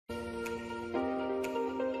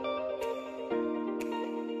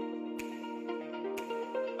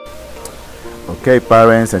Okay,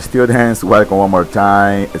 parents and students, welcome one more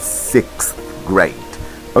time. Sixth grade.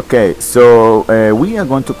 Okay, so we are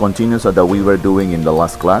going to continue so that we were doing in the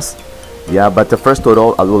last class. Yeah, but first of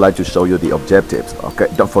all, I would like to show you the objectives. Okay,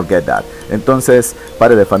 don't forget that. Entonces,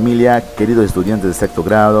 padre de familia, queridos estudiantes de sexto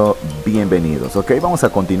grado, bienvenidos. Ok, vamos a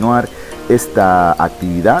continuar esta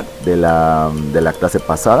actividad de la clase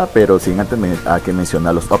pasada, pero sin antes hay que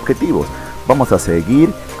mencionar los objetivos. Vamos a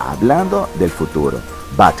seguir hablando del futuro.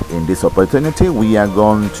 But in this opportunity, we are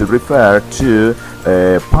going to refer to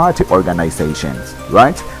party organizations,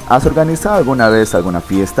 right? ¿Has organizado alguna vez alguna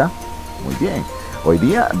fiesta? Muy bien. Hoy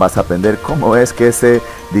día vas a aprender cómo es que se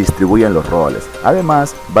distribuyen los roles.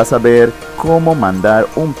 Además, vas a ver cómo mandar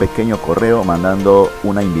un pequeño correo mandando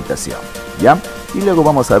una invitación, ¿ya? Y luego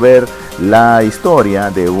vamos a ver la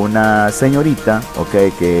historia de una señorita,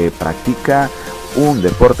 ¿ok? Que practica un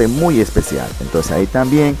deporte muy especial. Entonces ahí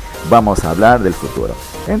también vamos a hablar del futuro.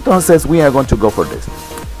 Entonces, we are going to go for this.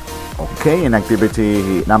 Okay, in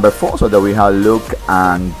activity number 4, so that we have look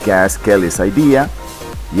and guess Kelly's idea.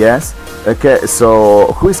 Yes. Okay,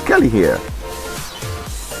 so who is Kelly here?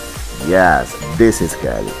 Yes, this is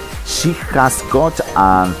Kelly. She has got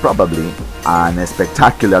probably a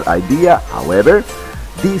spectacular idea. However,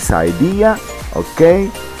 this idea,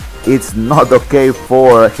 okay, it's not okay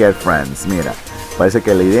for her friends. Mira, parece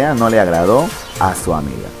que la idea no le agradó a su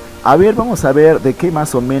amiga. A ver, vamos a ver de qué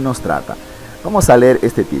más o menos trata. Vamos a leer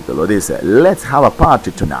este título. Dice, Let's have a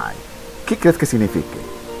party tonight. ¿Qué crees que signifique?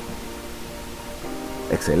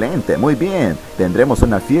 Excelente, muy bien. Tendremos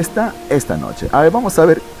una fiesta esta noche. A ver, vamos a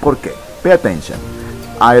ver por qué. Pay attention.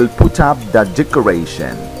 I'll put up the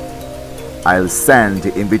decoration. I'll send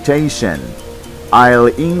the invitation.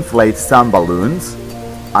 I'll inflate some balloons.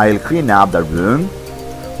 I'll clean up the room.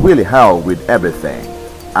 We'll help with everything.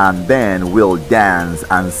 And then we'll dance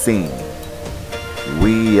and sing.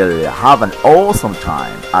 We'll have an awesome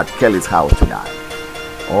time at Kelly's house tonight.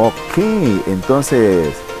 Ok,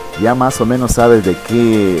 entonces ya más o menos sabes de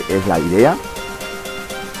qué es la idea.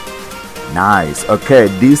 Nice. Okay,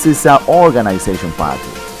 this is an organization party,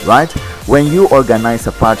 right? When you organize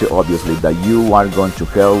a party, obviously that you are going to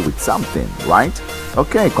help with something, right?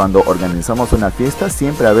 Okay, cuando organizamos una fiesta,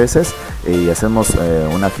 siempre a veces hacemos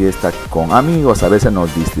una fiesta con amigos, a veces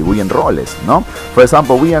nos distribuyen roles, ¿no? For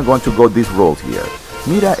example, we are going to go these roles here.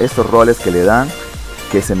 Mira estos roles que le dan,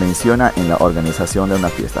 que se menciona en la organización de una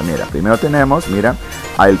fiesta. Mira, primero tenemos, mira,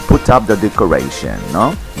 I'll put up the decoration,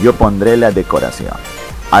 ¿no? Yo pondré la decoración.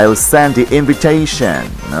 I'll send the invitation,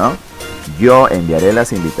 ¿no? Yo enviaré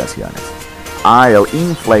las invitaciones. I'll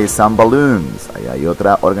inflate some balloons. Ahí hay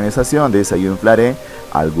otra organización, dice yo inflaré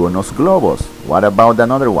algunos globos. What about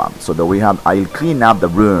another one? So that we have, I'll clean up the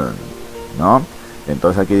room, ¿no?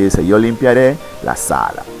 Entonces aquí dice yo limpiaré la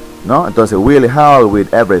sala, ¿no? Entonces we'll help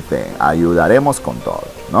with everything. Ayudaremos con todo,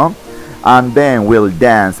 ¿no? And then we'll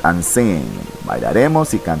dance and sing.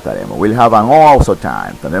 Bailaremos y cantaremos. We'll have an awesome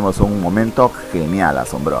time. Tendremos un momento genial,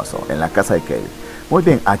 asombroso en la casa de Kelly. Muy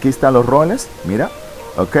bien, aquí están los roles. Mira,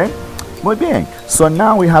 ok. Muy bien. So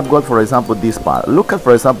now we have got, for example, this part. Look at,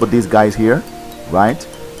 for example, these guys here, right?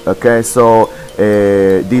 Okay, so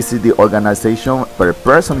this is the organization per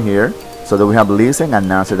person here. So that we have listen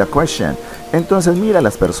and answer the question. Entonces mira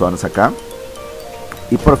las personas acá.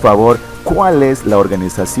 Y por favor, ¿cuál es la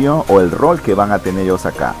organización o el rol que van a tener ellos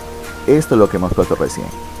acá? Esto es lo que hemos puesto recién.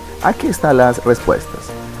 Aquí están las respuestas.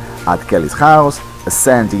 At Kelly's house,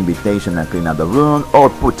 send the invitation and clean up the room, or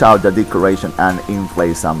put out the decoration and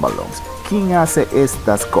inflate some balloons. ¿Quién hace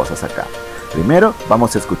estas cosas acá? Primero,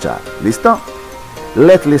 vamos a escuchar. ¿Listo?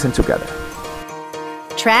 Let's listen together.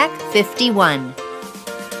 Track 51.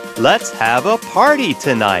 Let's have a party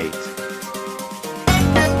tonight.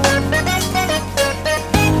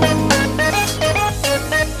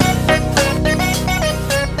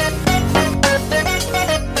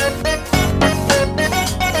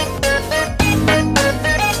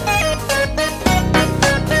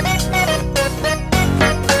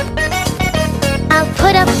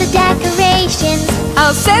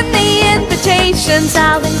 I'll send the invitations.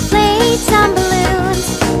 I'll inflate some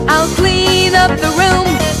balloons. I'll clean up the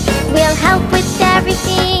room. We'll help with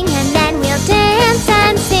everything, and then we'll dance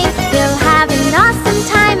and sing. We'll have an awesome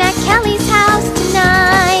time at Kelly's house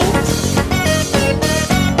tonight.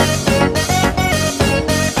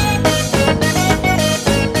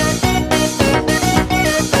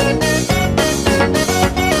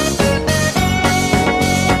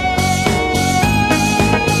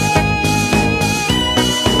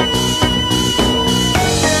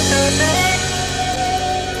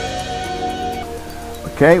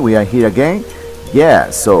 Okay, we are here again.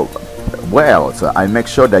 Yeah, so Well, so I make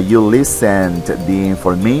sure that you listened the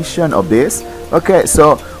information of this. Okay,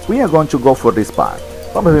 so we are going to go for this part.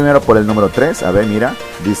 Vamos primero por el número 3. A ver, mira.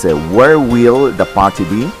 Dice, where will the party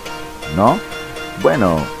be? ¿No?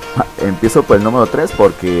 Bueno, empiezo por el número 3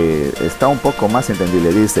 porque está un poco más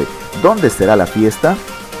entendible. Dice, ¿dónde será la fiesta?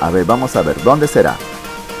 A ver, vamos a ver, ¿dónde será?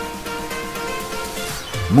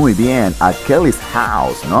 Muy bien, at Kelly's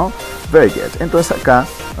house, ¿no? Very good. Entonces acá,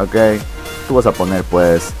 ok, tú vas a poner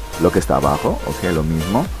pues lo que está abajo, ok, lo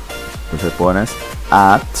mismo. Entonces pones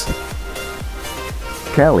at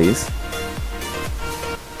Kelly's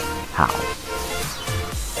house.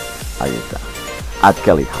 Ahí está. At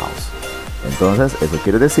Kelly's house. Entonces eso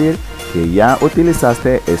quiere decir que ya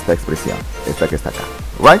utilizaste esta expresión, esta que está acá.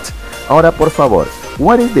 Right? Ahora por favor,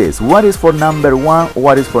 what is this? What is for number 1?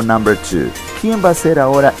 What is for number 2? ¿Quién va a hacer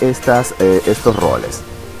ahora estos roles?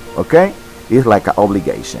 Okay? It's like an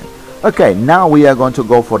obligation. Okay, now we are going to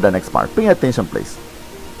go for the next part. Pay attention, please.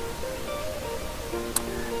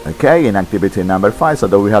 Okay, in activity number 5, so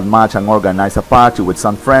that we have match and organize a party with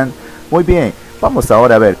some friend. Muy bien, vamos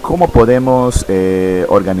ahora a ver cómo podemos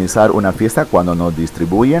organizar una fiesta cuando nos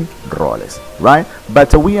distribuyen roles, right?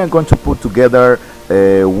 But we are going to put together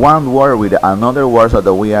one word with another word so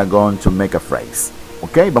that we are going to make a phrase.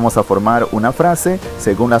 Ok, vamos a formar una frase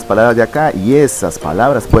según las palabras de acá y esas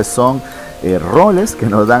palabras pues son roles que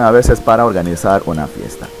nos dan a veces para organizar una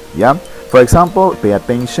fiesta. Yeah, for example, pay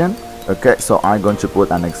attention. Okay, so I'm going to put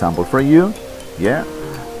an example for you. Yeah,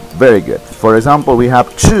 very good. For example, we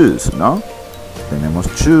have choose, ¿no? Tenemos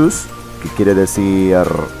choose, que quiere decir,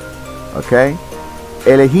 ok,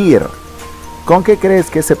 elegir. ¿Con qué crees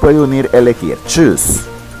que se puede unir elegir? Choose.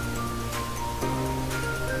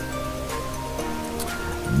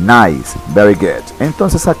 Nice, very good.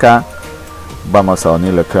 Entonces acá vamos a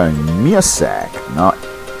unirlo con music, ¿no?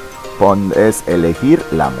 Es elegir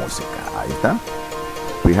la música. Ahí está.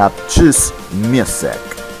 We have choose music.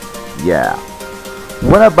 Yeah.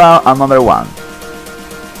 What about another one?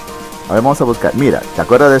 A ver, vamos a buscar. Mira, ¿te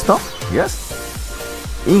acuerdas de esto? Yes.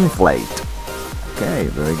 Inflate. Okay,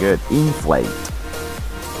 very good. Inflate.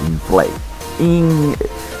 Inflate.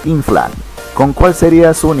 Inflar. ¿Con cuál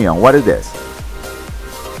sería su unión? What is this?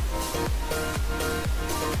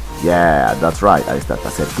 Yeah, that's right. Ahí está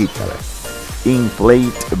cerquita.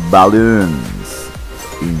 Inflate balloons.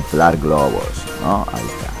 Inflar globos. ¿No? Ahí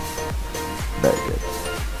está. Very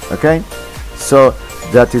good. Okay? So,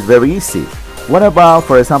 that is very easy. What about,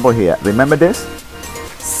 for example, here? Remember this?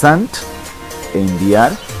 Send.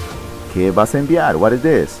 Enviar. ¿Qué vas a enviar? What is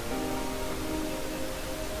this?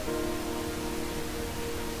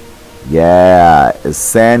 Yeah,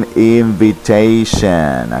 send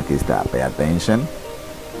invitation. Aquí está. Pay attention.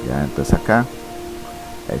 Ya, entonces acá,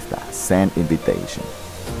 ahí está, send invitation.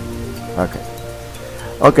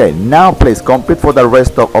 Okay, now please complete for the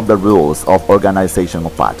rest of the rules of organization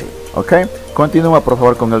of party. Okay, continúa por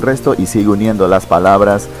favor con el resto y sigue uniendo las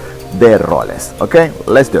palabras de roles. Okay,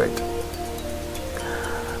 let's do it.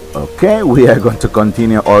 Okay, we are going to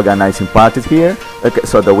continue organizing parties here. Okay,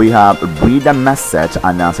 so that we have read a message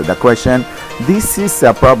and answer the question. This is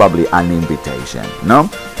probably an invitation, ¿no?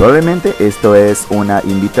 Probablemente esto es una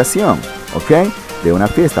invitación, ¿ok? De una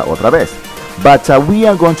fiesta, otra vez. But we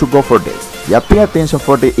are going to go for this. Yeah, pay attention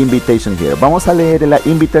for the invitation here. Vamos a leer la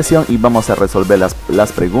invitación y vamos a resolver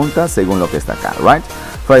las preguntas según lo que está acá, right?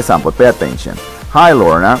 For example, pay attention. Hi,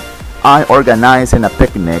 Lorna. I'm organizing a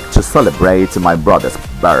picnic to celebrate my brother's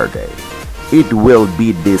birthday. It will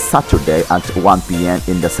be this Saturday at 1 p.m.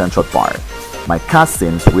 in the Central Park. My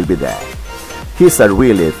cousins will be there. He's a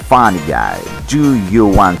really funny guy. Do you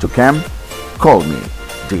want to come? Call me,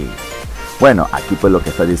 D. Bueno, aquí pues lo que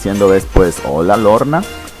está diciendo es pues, hola Lorna,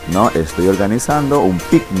 ¿no? Estoy organizando un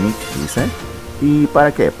picnic, dice. ¿Y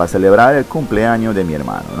para qué? Para celebrar el cumpleaños de mi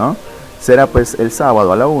hermano, ¿no? Será pues el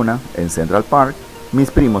sábado a la 1 en Central Park. Mis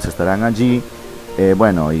primos estarán allí.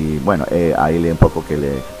 Ahí lee un poco que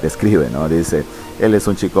le describe, ¿no? Dice, él es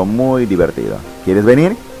un chico muy divertido. ¿Quieres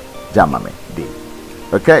venir? Llámame, D.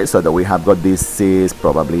 Okay, so that we have got this is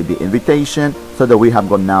probably the invitation. So that we have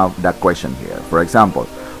got now that question here. For example,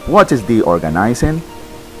 what is the organizing?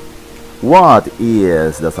 What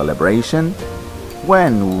is the celebration?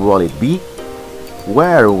 When will it be?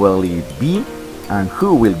 Where will it be? And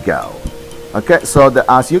who will go? Okay, so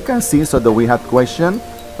as you can see, so that we have question,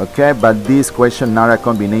 okay, but this question not a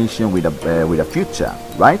combination with a future,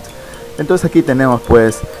 right? Entonces aquí tenemos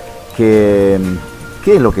pues que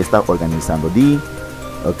qué es lo que está organizando D,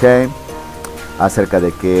 okay, acerca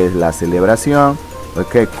de qué es la celebración,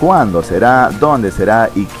 okay, cuándo será, dónde será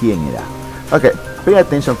y quién irá. Okay, pay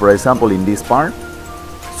attention for example in this part,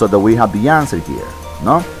 so that we have the answer here,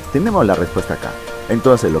 ¿no? tenemos la respuesta acá.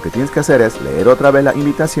 Entonces lo que tienes que hacer es leer otra vez la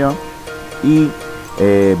invitación y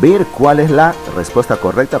ver cuál es la respuesta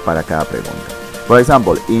correcta para cada pregunta. For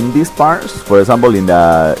example, in this part, for example, in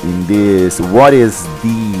this, what is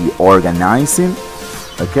the organizing?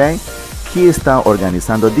 Okay, ¿qué está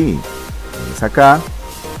organizando the? Es acá,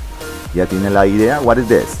 ya tiene la idea. What is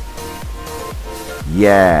this?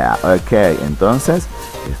 Yeah, okay, entonces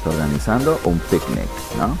está organizando un picnic,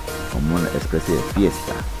 ¿no? Como una especie de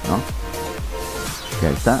fiesta, ¿no? Que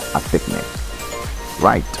ahí está, a picnic.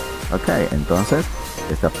 Right, okay, entonces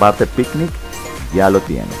esta parte picnic ya lo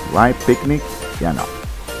tienes, right? Picnic, ya no.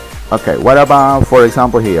 Okay, what about, for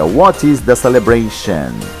example, here? What is the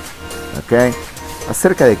celebration? Okay,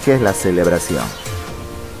 acerca de qué es la celebración.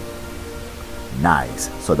 Nice.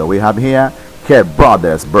 So that we have here her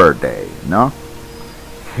brother's birthday, no?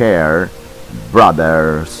 Her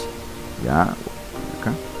brother's, yeah,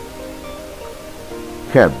 okay.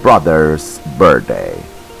 Her brother's birthday,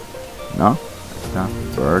 no? Ahí está,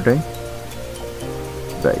 birthday.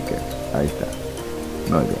 Very good. Ahí está.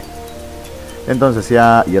 Muy bien. Entonces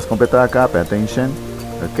ya es completada acá. Pay attention.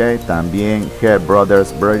 Ok. También her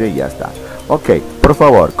brother's birthday. Ya está. Ok. Por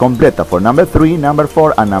favor, completa for number 3, number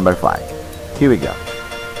 4, and number 5. Here we go.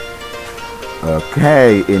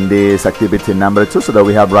 Okay. In this activity number 2, so that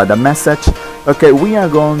we have write a message. Okay. We are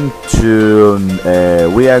going to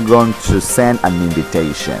send an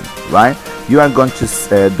invitation, right? You are going to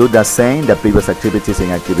do the same, the previous activities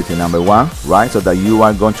in activity number 1, right? So that you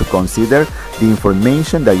are going to consider the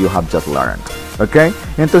information that you have just learned, ¿ok?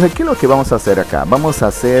 Entonces, ¿qué es lo que vamos a hacer acá? Vamos a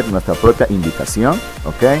hacer nuestra propia invitación,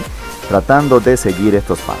 ¿ok? Tratando de seguir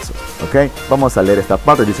estos pasos, ¿ok? Vamos a leer esta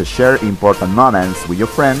parte, dice share important moments with your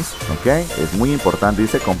friends, ¿ok? Es muy importante,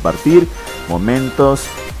 dice compartir momentos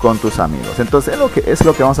con tus amigos. Entonces es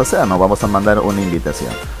lo que vamos a hacer, nos vamos a mandar una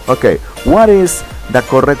invitación. Ok, what is the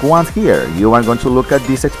correct one here? You are going to look at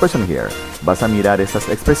this expression here. Vas a mirar estas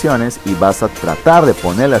expresiones y vas a tratar de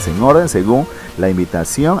ponerlas en orden según la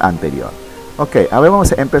invitación anterior. Ok, a ver,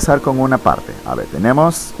 vamos a empezar con una parte. A ver,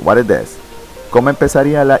 tenemos, what is this? ¿Cómo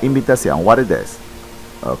empezaría la invitación? What is this?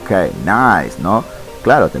 Ok, nice, ¿no?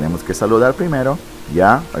 Claro, tenemos que saludar primero.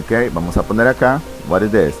 Ya, ok, vamos a poner acá, what is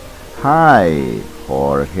this? Hi,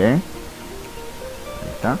 Jorge. Ahí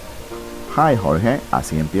está. Hi, Jorge.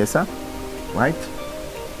 Así empieza. Right.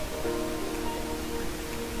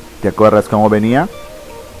 ¿Te acuerdas cómo venía?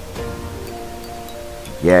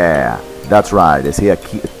 Yeah, that's right. Decía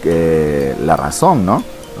aquí la razón, ¿no?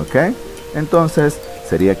 Ok. Entonces,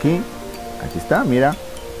 sería aquí. Aquí está, mira.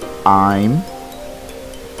 I'm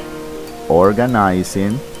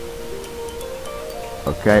organizing.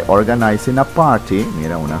 Ok, organizing a party.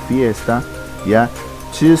 Mira, una fiesta. Yeah,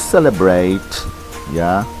 to celebrate,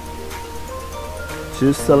 yeah,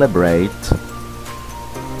 to celebrate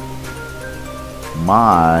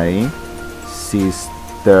my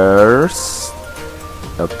sister's,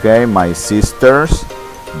 okay, my sister's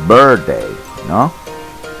birthday, ¿no?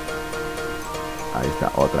 Ahí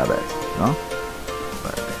está, otra vez, ¿no?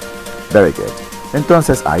 Very good.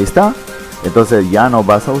 Entonces, ahí está. Entonces ya no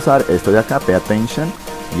vas a usar esto de acá, pay attention.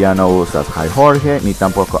 Ya no usas hi Jorge, ni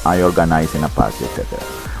tampoco I organize a party, etc.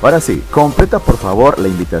 Ahora sí, completa por favor la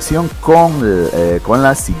invitación con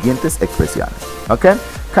las siguientes expresiones. Ok,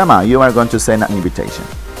 come on, you are going to send an invitation.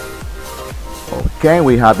 Okay,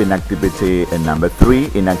 we have in activity number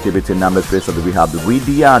 3. In activity number 3, so we have to read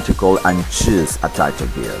the article and choose a title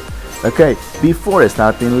here. Okay, before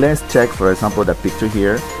starting, let's check, for example, the picture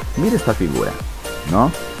here. Mira esta figura, ¿no?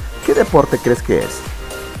 ¿Qué deporte crees que es?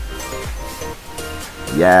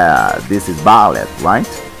 Yeah, this is ballet, right?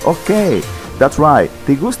 Okay, that's right.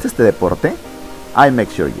 ¿Te gusta este deporte? I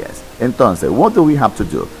make sure yes. Entonces, what do we have to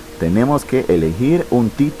do? Tenemos que elegir un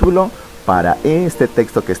título para este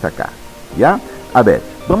texto que está acá. ¿Ya? A ver,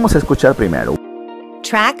 vamos a escuchar primero.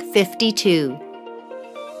 Track 52.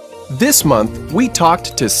 This month, we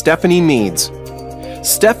talked to Stephanie Meads.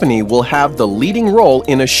 Stephanie will have the leading role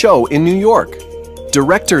in a show in New York.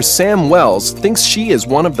 Director Sam Wells thinks she is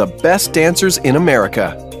one of the best dancers in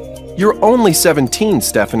America. You're only 17,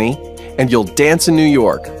 Stephanie, and you'll dance in New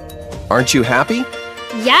York. Aren't you happy?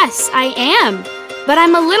 Yes, I am, but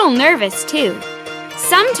I'm a little nervous too.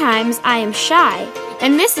 Sometimes I am shy,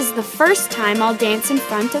 and this is the first time I'll dance in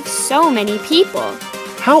front of so many people.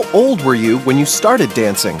 How old were you when you started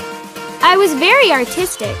dancing? I was very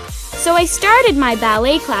artistic, so I started my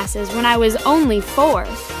ballet classes when I was only 4.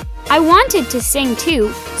 I wanted to sing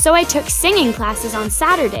too, so I took singing classes on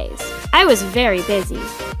Saturdays. I was very busy.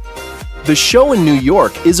 The show in New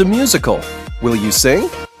York is a musical. Will you sing?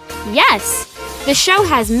 Yes, the show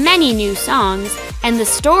has many new songs, and the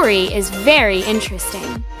story is very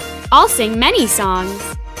interesting. I'll sing many songs.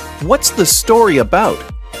 What's the story about?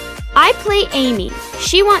 I play Amy.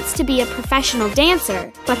 She wants to be a professional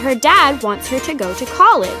dancer, but her dad wants her to go to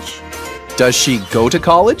college. Does she go to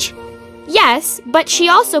college? Yes, but she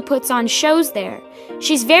also puts on shows there.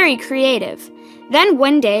 She's very creative. Then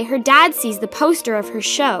one day, her dad sees the poster of her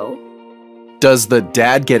show. Does the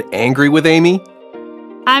dad get angry with Amy?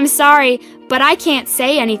 I'm sorry, but I can't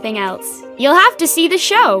say anything else. You'll have to see the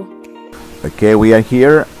show. Okay, we are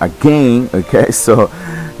here again. Okay, so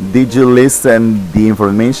did you listen the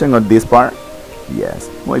information on this part? Yes.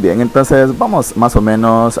 Muy bien, entonces vamos más o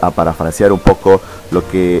menos a parafrasear un poco lo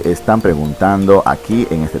que están preguntando aquí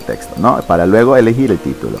en este texto, ¿no? Para luego elegir el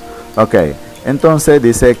título. Ok, entonces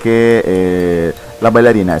dice que la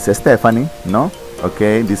bailarina es Stephanie, ¿no? Ok,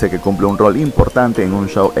 dice que cumple un rol importante en un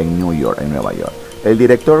show en Nueva York. El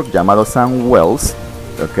director llamado Sam Wells,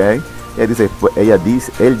 ok, él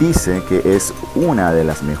dice que es una de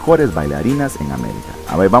las mejores bailarinas en América.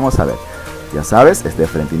 A ver, vamos a ver. Ya sabes,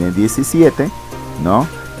 Stephanie tiene 17, ¿no?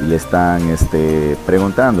 Y le están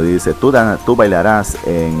preguntando, dice, ¿tú bailarás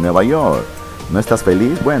en Nueva York? ¿No estás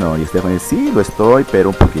feliz? Bueno, y Stephanie, sí, lo estoy, pero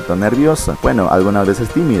un poquito nerviosa. Bueno, algunas veces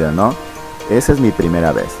tímida, ¿no? Esa es mi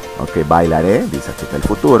primera vez. Ok, bailaré, dice aquí el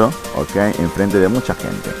futuro, ok, enfrente de mucha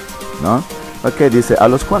gente, ¿no? Ok, dice, ¿a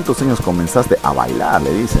los cuántos años comenzaste a bailar?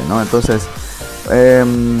 Le dice, ¿no? Entonces,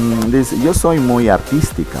 dice, yo soy muy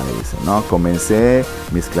artística, le dice, ¿no? Comencé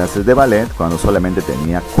mis clases de ballet cuando solamente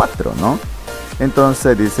tenía 4, ¿no?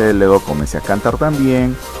 Entonces, dice, luego comencé a cantar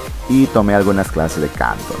también y tomé algunas clases de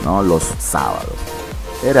canto, ¿no? Los sábados.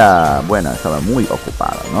 Estaba muy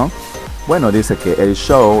ocupada, ¿no? Bueno, dice que el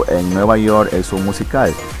show en Nueva York es un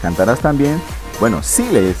musical. ¿Cantarás también? Bueno, sí,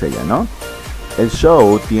 le dice ella, ¿no? El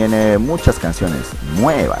show tiene muchas canciones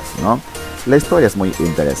nuevas, ¿no? La historia es muy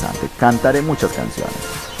interesante. Cantaré muchas canciones,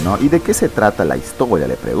 ¿no? ¿Y de qué se trata la historia?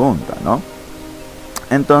 Le pregunta, ¿no?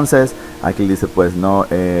 Entonces, aquí dice, pues, no,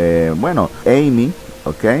 Amy,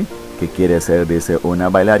 ¿ok? Que quiere ser, dice, una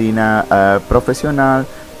bailarina profesional,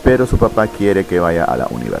 pero su papá quiere que vaya a la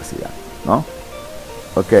universidad, ¿no?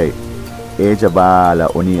 Ok, ella va a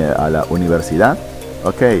la universidad,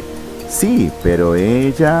 ok. Sí, pero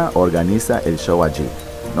ella organiza el show allí,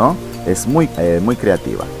 ¿no? Es muy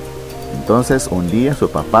creativa. Entonces, un día su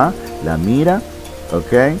papá la mira,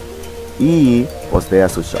 ¿ok? Y postea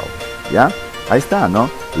su show, ¿ya? Ahí está, ¿no?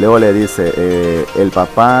 Luego le dice, el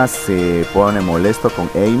papá se pone molesto con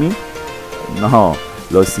Amy. No,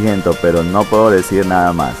 lo siento, pero no puedo decir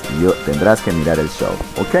nada más. Tendrás que mirar el show.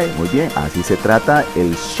 Ok, muy bien. Así se trata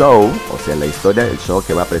el show, o sea, la historia del show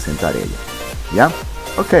que va a presentar ella, ¿ya?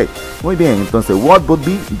 Ok, muy bien, entonces, what would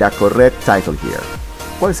be the correct title here?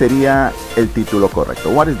 ¿Cuál sería el título correcto?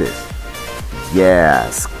 What is this?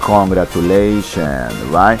 Yes, congratulations,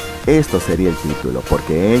 right? Esto sería el título,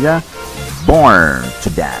 porque ella, born to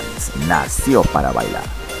dance, nació para bailar.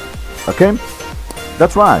 Ok,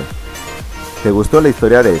 that's right. ¿Te gustó la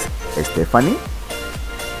historia de Stephanie?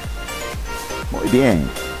 Muy bien,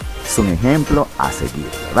 es un ejemplo a seguir,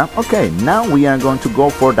 ¿verdad? Ok, now we are going to go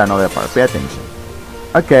for another part. Pay attention.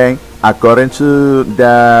 Okay, according to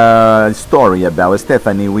the story about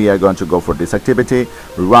Stephanie, we are going to go for this activity.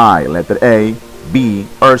 Write letter A, B,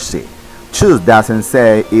 or C. Choose doesn't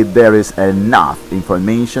say if there is enough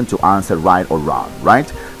information to answer right or wrong, right?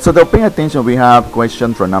 So pay attention, we have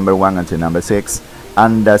questions from number 1 until number 6.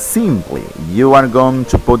 And simply, you are going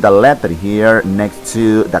to put the letter here next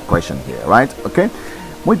to the question here, right? Okay?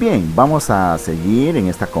 Muy bien, vamos a seguir en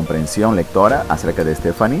esta comprensión lectora acerca de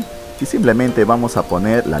Stephanie. Y simplemente vamos a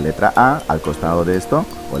poner la letra A al costado de esto,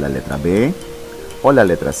 o la letra B, o la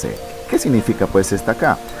letra C. ¿Qué significa pues esta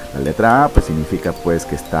acá? La letra A pues significa pues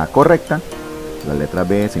que está correcta, la letra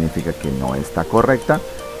B significa que no está correcta,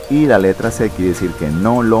 y la letra C quiere decir que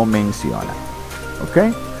no lo menciona. ¿Ok?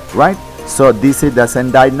 Right? So this is the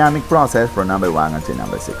same dynamic process from number 1 until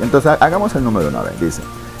number 6. Entonces hagamos el número 9. Dice,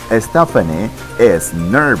 Stephanie is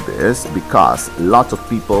nervous because lots of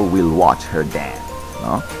people will watch her dance,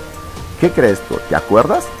 ¿no? ¿Qué crees tú? ¿Te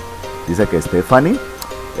acuerdas? Dice que Stephanie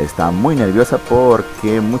está muy nerviosa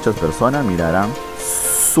porque muchas personas mirarán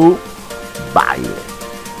su baile.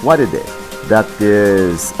 What is it? That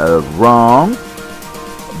is wrong,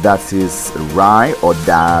 that is right, or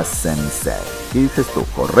doesn't say. ¿Qué dices tú?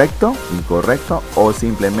 ¿Correcto, incorrecto o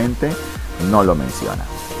simplemente no lo menciona?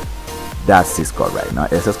 That is correct, ¿no?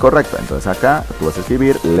 Eso es correcto. Entonces acá tú vas a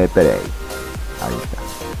escribir letter A. Ahí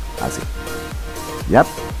está. Así. Yep.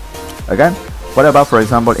 Again, what about, for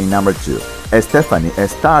example, in number 2? Stephanie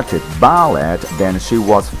started ballet then she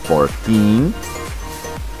was 14.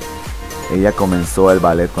 Ella comenzó el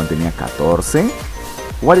ballet cuando tenía 14.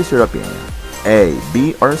 What is your opinion? A,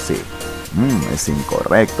 B, or C? Es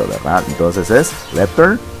incorrecto, ¿verdad? Entonces es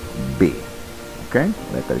letter B. Ok,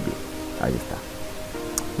 letter B. Ahí está.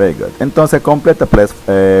 Very good. Entonces completa please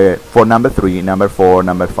for number 3, number 4,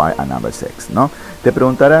 number 5 and number 6, ¿no? Te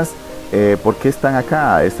preguntarás por qué están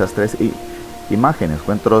acá estas tres imágenes,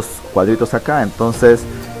 cuántos cuadritos acá. Entonces,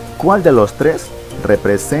 ¿cuál de los tres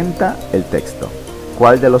representa el texto?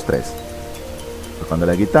 ¿Cuál de los tres? Cuando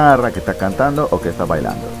la guitarra, que está cantando o que está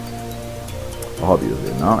bailando.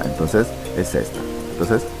 Obviously, ¿no? Entonces es esta.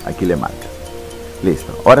 Entonces aquí le marca.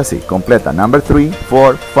 Listo. Ahora sí, completa number 3,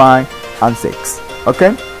 4, 5 and 6.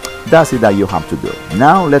 Okay? That's it that you have to do.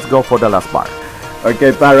 Now let's go for the last part.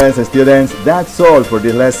 Okay, parents and students, that's all for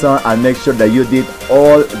this lesson, and make sure that you did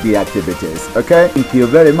all the activities. Okay? Thank you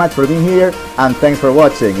very much for being here, and thanks for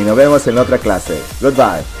watching. Y nos vemos en otra clase.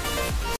 Goodbye.